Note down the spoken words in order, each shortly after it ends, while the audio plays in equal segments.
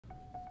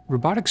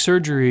Robotic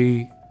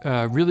surgery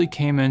really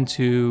came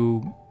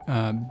into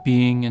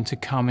being into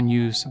common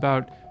use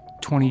about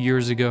 20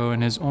 years ago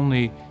and has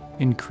only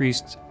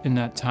increased in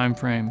that time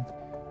frame.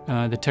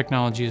 The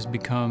technology has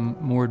become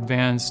more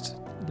advanced,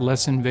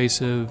 less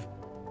invasive.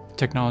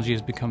 Technology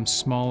has become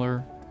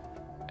smaller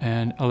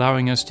and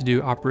allowing us to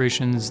do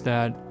operations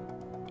that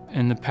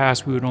in the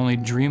past we would only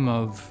dream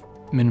of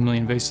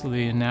minimally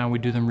invasively, and now we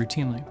do them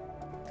routinely.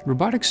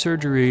 Robotic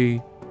surgery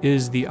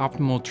is the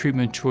optimal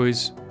treatment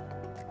choice,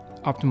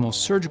 optimal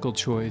surgical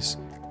choice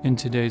in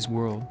today's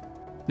world.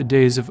 The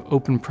days of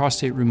open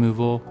prostate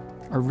removal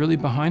are really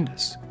behind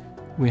us.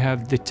 We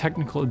have the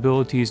technical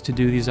abilities to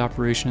do these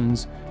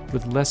operations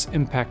with less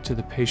impact to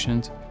the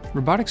patient.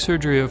 Robotic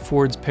surgery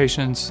affords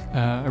patients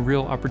a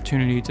real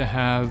opportunity to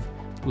have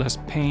less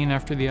pain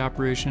after the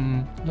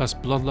operation, less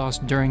blood loss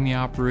during the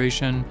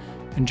operation,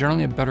 and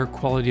generally a better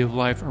quality of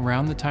life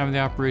around the time of the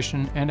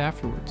operation and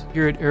afterwards.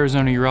 Here at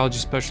Arizona Urology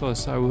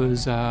Specialists, I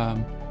was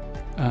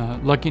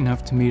lucky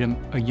enough to meet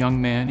a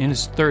young man in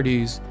his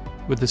 30s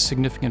with a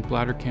significant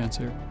bladder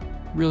cancer.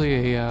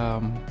 Really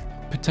a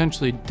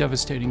potentially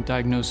devastating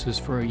diagnosis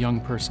for a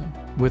young person.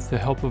 With the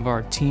help of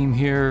our team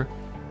here,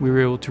 we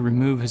were able to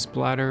remove his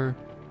bladder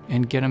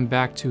and get him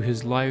back to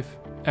his life,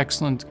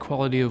 excellent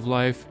quality of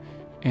life,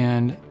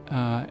 and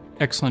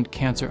excellent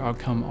cancer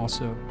outcome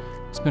also.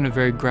 It's been a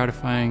very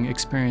gratifying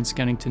experience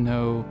getting to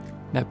know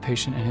that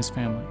patient and his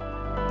family.